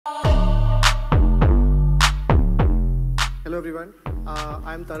Hello everyone.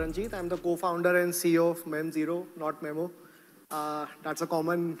 I'm Taranjeet. I'm the co-founder and CEO of Mem0, not Memo. That's a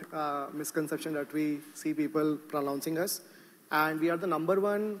common misconception that we see people pronouncing us. And we are the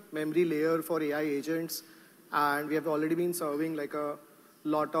 #1 memory layer for AI agents. And we have already been serving like a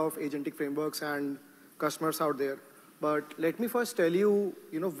lot of agentic frameworks and customers out there. But let me first tell you,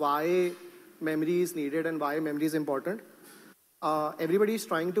 why memory is needed and why memory is important. Everybody is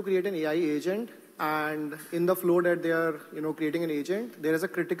trying to create an AI agent, and in the flow that they are, creating an agent, there is a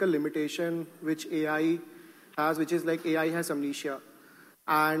critical limitation which AI has, which is like AI has amnesia.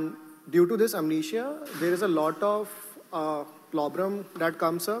 And due to this amnesia, there is a lot of problem that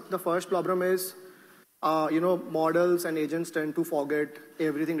comes up. The first problem is, models and agents tend to forget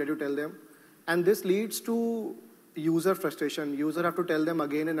everything that you tell them. And this leads to user frustration. User have to tell them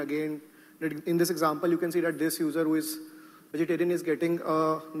again and again. In this example, you can see that this user who is vegetarian is getting a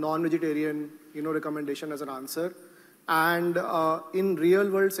non-vegetarian, recommendation as an answer. And in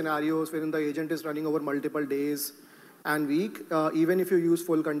real-world scenarios, wherein the agent is running over multiple days and week, even if you use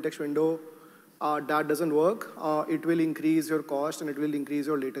full context window, that doesn't work. It will increase your cost and it will increase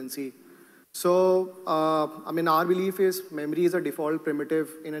your latency. So, our belief is memory is a default primitive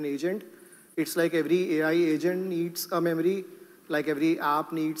in an agent. It's like every AI agent needs a memory, like every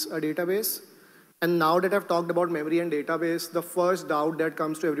app needs a database. And now that I've talked about memory and database, the first doubt that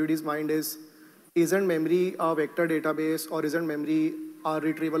comes to everybody's mind is, isn't memory a vector database or isn't memory a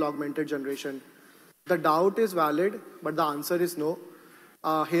retrieval augmented generation? The doubt is valid, but the answer is no.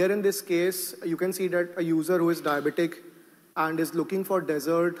 Here in this case, you can see that a user who is diabetic and is looking for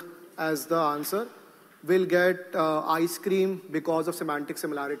dessert as the answer will get ice cream because of semantic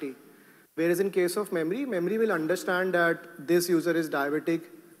similarity. Whereas in case of memory, memory will understand that this user is diabetic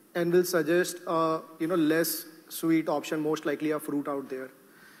and will suggest a less sweet option, most likely a fruit out there.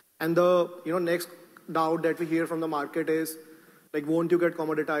 And the next doubt that we hear from the market is, like, won't you get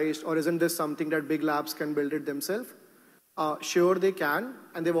commoditized, or isn't this something that big labs can build it themselves? Sure, they can,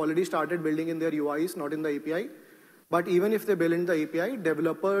 and they've already started building in their UIs, not in the API. But even if they build in the API,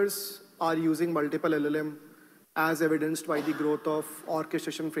 developers are using multiple LLM as evidenced by the growth of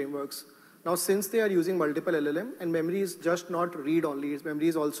orchestration frameworks. Now, since they are using multiple LLM and memory is just not read-only, memory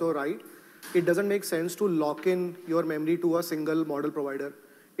is also write, it doesn't make sense to lock in your memory to a single model provider.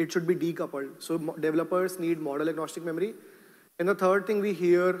 It should be decoupled. So developers need model-agnostic memory. And the third thing we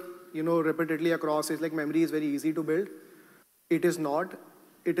hear, repeatedly across is like memory is very easy to build. It is not.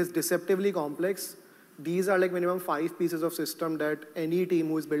 It is deceptively complex. These are like minimum 5 pieces of system that any team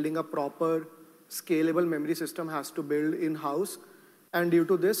who is building a proper scalable memory system has to build in-house. And due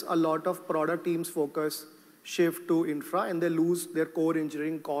to this, a lot of product teams focus shift to infra and they lose their core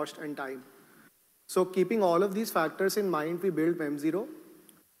engineering cost and time. So keeping all of these factors in mind, we built Mem0.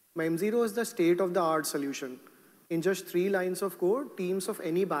 Mem0 is the state-of-the-art solution. In just 3 lines of code, teams of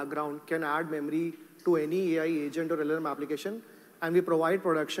any background can add memory to any AI agent or LLM application, and we provide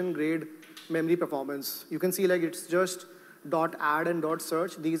production-grade memory performance. You can see like it's just .add and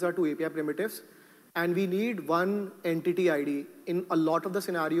 .search. These are 2 API primitives. And we need one entity ID. In a lot of the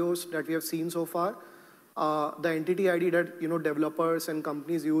scenarios that we have seen so far, the entity ID that developers and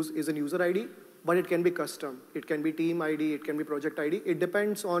companies use is an user ID, but it can be custom. It can be team ID, it can be project ID. It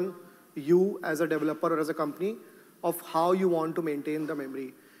depends on you as a developer or as a company of how you want to maintain the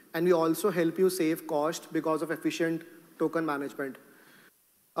memory. And we also help you save cost because of efficient token management.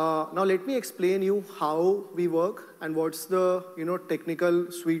 Now let me explain you how we work and what's the technical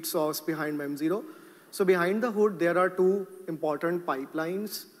sweet sauce behind Mem0. So behind the hood, there are 2 important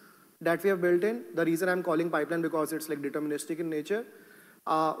pipelines that we have built in. The reason I'm calling pipeline because it's like deterministic in nature.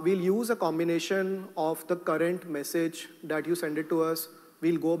 We'll use a combination of the current message that you send it to us.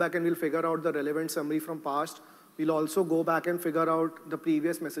 We'll go back and we'll figure out the relevant summary from past. We'll also go back and figure out the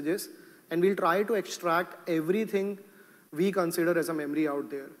previous messages. And we'll try to extract everything we consider as a memory out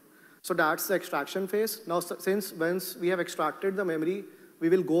there. So that's the extraction phase. Now, once we have extracted the memory, we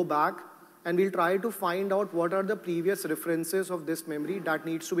will go back and we'll try to find out what are the previous references of this memory that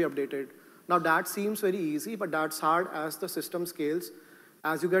needs to be updated. Now that seems very easy, but that's hard as the system scales,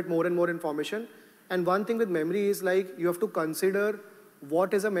 as you get more and more information. And one thing with memory is like you have to consider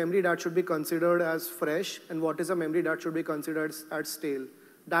what is a memory that should be considered as fresh and what is a memory that should be considered as stale.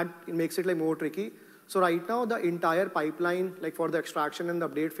 That makes it like more tricky. So right now the entire pipeline, like for the extraction and the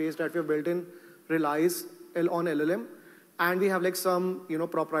update phase that we have built in, relies on LLM. And we have like some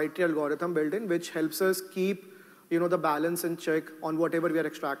proprietary algorithm built in which helps us keep the balance in check on whatever we are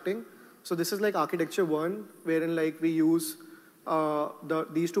extracting. So this is like architecture 1, wherein like we use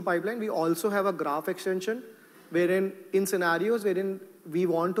these 2 pipelines. We also have a graph extension wherein in scenarios wherein we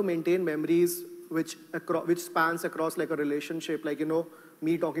want to maintain memories which spans across like a relationship, like,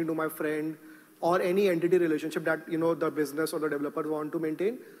 me talking to my friend or any entity relationship that, the business or the developers want to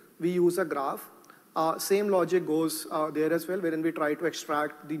maintain, we use a graph. Same logic goes there as well, wherein we try to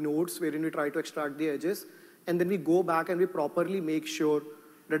extract the nodes, wherein we try to extract the edges, and then we go back and we properly make sure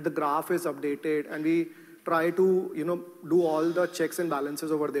that the graph is updated, and we try to, do all the checks and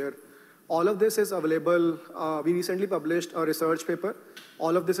balances over there. All of this is available. We recently published a research paper.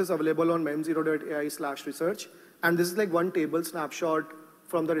 All of this is available on mem0.ai/research. And this is like one table snapshot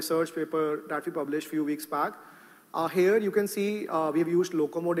from the research paper that we published a few weeks back. Here you can see we've used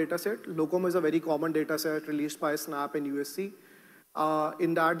Locomo dataset. Locomo is a very common dataset released by Snap and USC.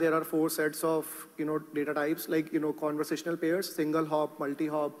 In that, there are 4 sets of data types, like conversational pairs, single hop,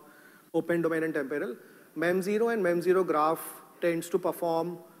 multi-hop, open domain, and temporal. Mem0 and Mem0 graph tends to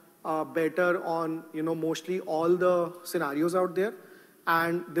perform better on mostly all the scenarios out there.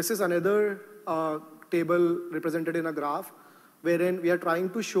 And this is another table represented in a graph, wherein we are trying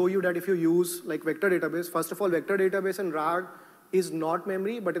to show you that if you use like vector database, first of all, vector database and RAG is not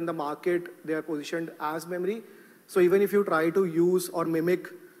memory, but in the market, they are positioned as memory. So even if you try to use or mimic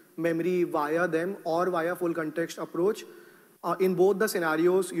memory via them or via full context approach, in both the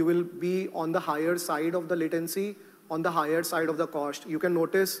scenarios, you will be on the higher side of the latency, on the higher side of the cost. You can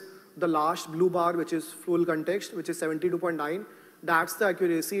notice the last blue bar, which is full context, which is 72.9. That's the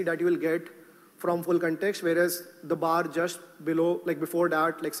accuracy that you will get from full context, whereas the bar just below, like before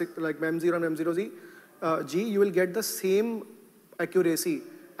that, like Mem0 and Mem0G, you will get the same accuracy,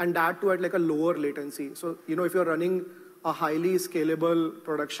 and that too at like a lower latency. So, if you're running a highly scalable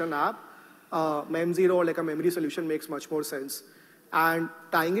production app, Mem0 or like a memory solution makes much more sense. And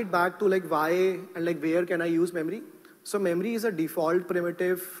tying it back to like why and like where can I use memory? So memory is a default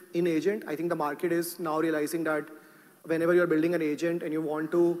primitive in agent. I think the market is now realizing that whenever you're building an agent and you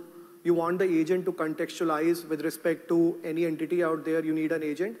want the agent to contextualize with respect to any entity out there, you need an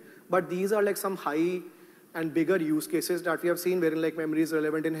agent. But these are like some high and bigger use cases that we have seen, wherein like memory is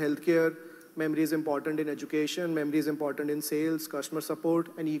relevant in healthcare, memory is important in education, memory is important in sales, customer support,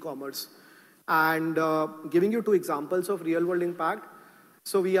 and e-commerce. And giving you 2 examples of real-world impact.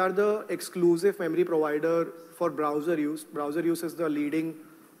 So we are the exclusive memory provider for browser use. Browser use is the leading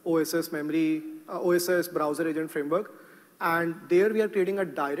OSS browser agent framework. And there we are creating a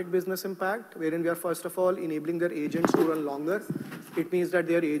direct business impact, wherein we are first of all enabling their agents to run longer. It means that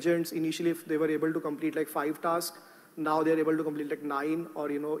their agents, initially if they were able to complete like 5 tasks, now they're able to complete like 9 or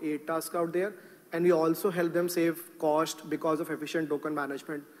 8 tasks out there. And we also help them save cost because of efficient token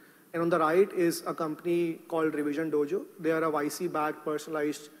management. And on the right is a company called Revision Dojo. They are a YC-backed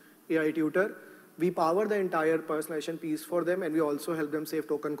personalized AI tutor. We power the entire personalization piece for them, and we also help them save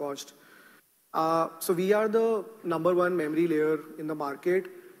token cost. So we are the #1 memory layer in the market.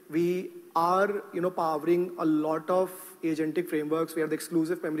 We are, powering a lot of agentic frameworks. We are the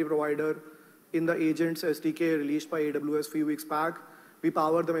exclusive memory provider in the Agents SDK released by AWS a few weeks back. We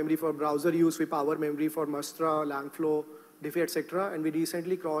power the memory for browser use. We power memory for Mustra, Langflow, Diffie, etc. And we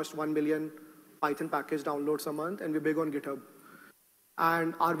recently crossed 1 million Python package downloads a month, and we're big on GitHub.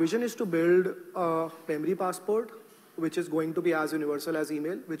 And our vision is to build a memory passport, which is going to be as universal as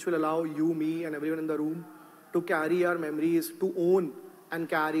email, which will allow you, me, and everyone in the room to carry our memories, to own and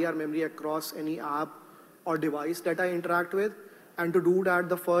carry our memory across any app or device that I interact with. And to do that,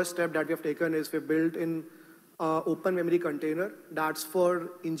 the first step that we have taken is we built in open memory container. That's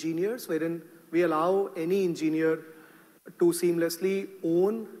for engineers, wherein we allow any engineer to seamlessly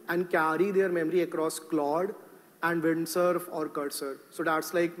own and carry their memory across Claude and Windsurf or Cursor. So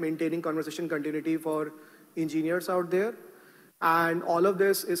that's like maintaining conversation continuity for engineers out there. And all of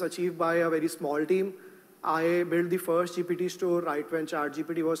this is achieved by a very small team. I built the first GPT store right when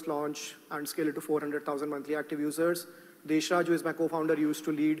ChatGPT was launched and scaled it to 400,000 monthly active users. Deshraj, who is my co-founder, used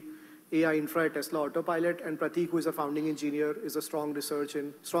to lead AI infra at Tesla Autopilot, and Prateek, who is a founding engineer, is a strong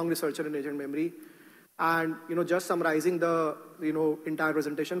researcher in agent memory. And just summarizing the entire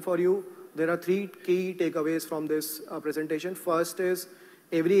presentation for you, there are 3 key takeaways from this presentation. First is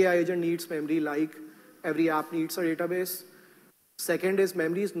every AI agent needs memory, like every app needs a database. Second is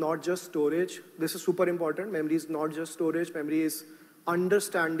memory is not just storage. This is super important. Memory is not just storage. Memory is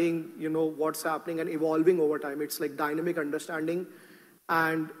understanding what's happening and evolving over time. It's like dynamic understanding.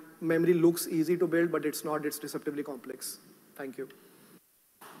 And memory looks easy to build, but it's not. It's deceptively complex. Thank you.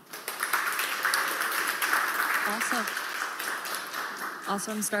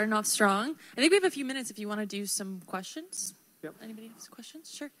 Awesome. Starting off strong. I think we have a few minutes if you want to do some questions. Yep. Anybody have questions?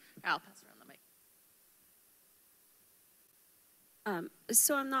 Sure. I'll pass around the mic.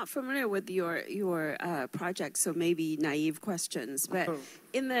 So I'm not familiar with your project, so maybe naive questions. But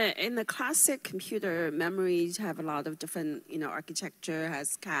in the classic computer, memory have a lot of different architecture,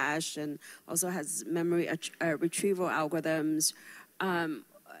 has cache and also has memory retrieval algorithms.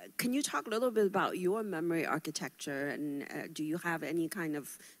 Can you talk a little bit about your memory architecture, and do you have any kind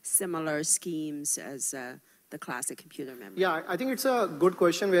of similar schemes as the classic computer memory? Yeah, I think it's a good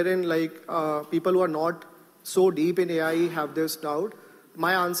question wherein people who are not so deep in AI have this doubt.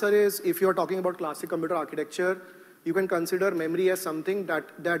 My answer is, if you're talking about classic computer architecture, you can consider memory as something that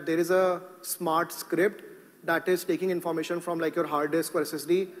there is a smart script that is taking information from your hard disk or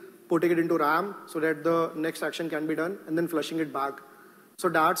SSD, putting it into RAM so that the next action can be done, and then flushing it back. So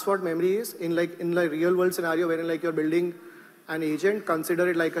that's what memory is in real world scenario wherein you're building an agent, consider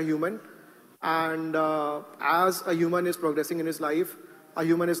it like a human. And as a human is progressing in his life, a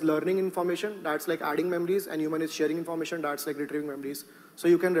human is learning information, that's adding memories, and human is sharing information, that's retrieving memories. So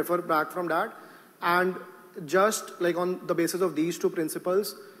you can refer back from that. And just on the basis of these two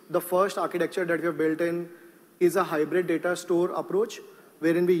principles, the first architecture that we have built in is a hybrid data store approach,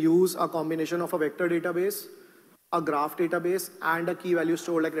 wherein we use a combination of a vector database, a graph database, and a key value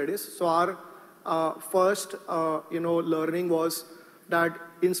store like Redis. So our first learning was that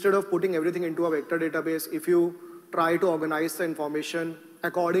instead of putting everything into a vector database, if you try to organize the information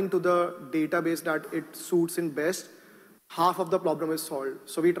according to the database that it suits in best, half of the problem is solved.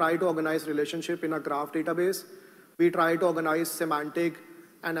 So we try to organize relationship in a graph database. We try to organize semantic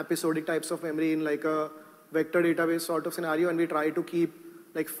and episodic types of memory in a vector database sort of scenario, and we try to keep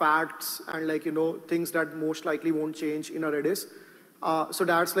facts and things that most likely won't change in a Redis. So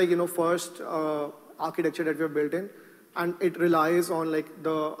that's first architecture that we have built in. And it relies on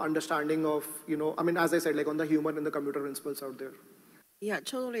the understanding of, as I said, on the human and the computer principles out there. Yeah,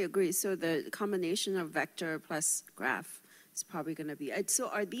 totally agree. So the combination of vector plus graph is probably going to be. So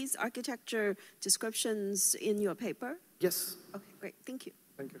are these architecture descriptions in your paper? Yes. Okay, great. Thank you.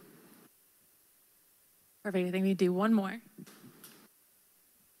 Thank you. Perfect. I think we do one more.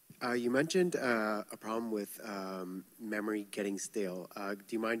 You mentioned a problem with memory getting stale. Do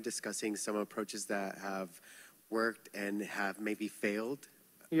you mind discussing some approaches that have worked and have maybe failed?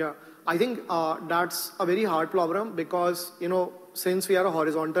 Yeah, I think that's a very hard problem because, since we are a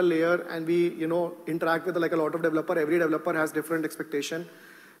horizontal layer and we, interact with a lot of developer, every developer has different expectation.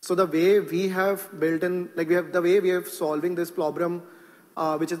 So the way we have built in, the way we have solving this problem,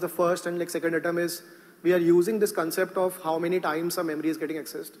 which is the first and second item is, we are using this concept of how many times a memory is getting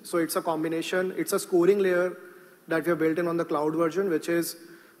accessed. So it's a combination, it's a scoring layer that we have built in on the cloud version, which is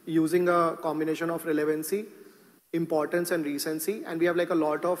using a combination of relevancy, importance, and recency. And we have a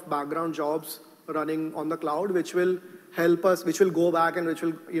lot of background jobs running on the cloud, which will help us, which will go back and which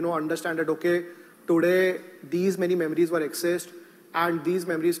will, understand that, okay, today these many memories were accessed and these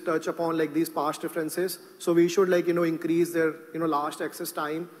memories touch upon these past references. So we should increase their, last access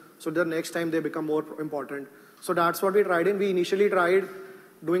time, so the next time they become more important. So that's what we tried in. We initially tried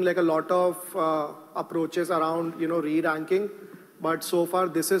doing a lot of approaches around, re-ranking. But so far,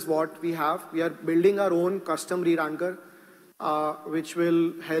 this is what we have. We are building our own custom re-ranker, which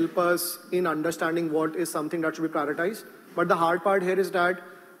will help us in understanding what is something that should be prioritized. But the hard part here is that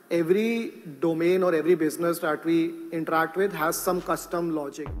every domain or every business that we interact with has some custom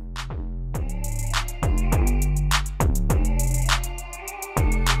logic.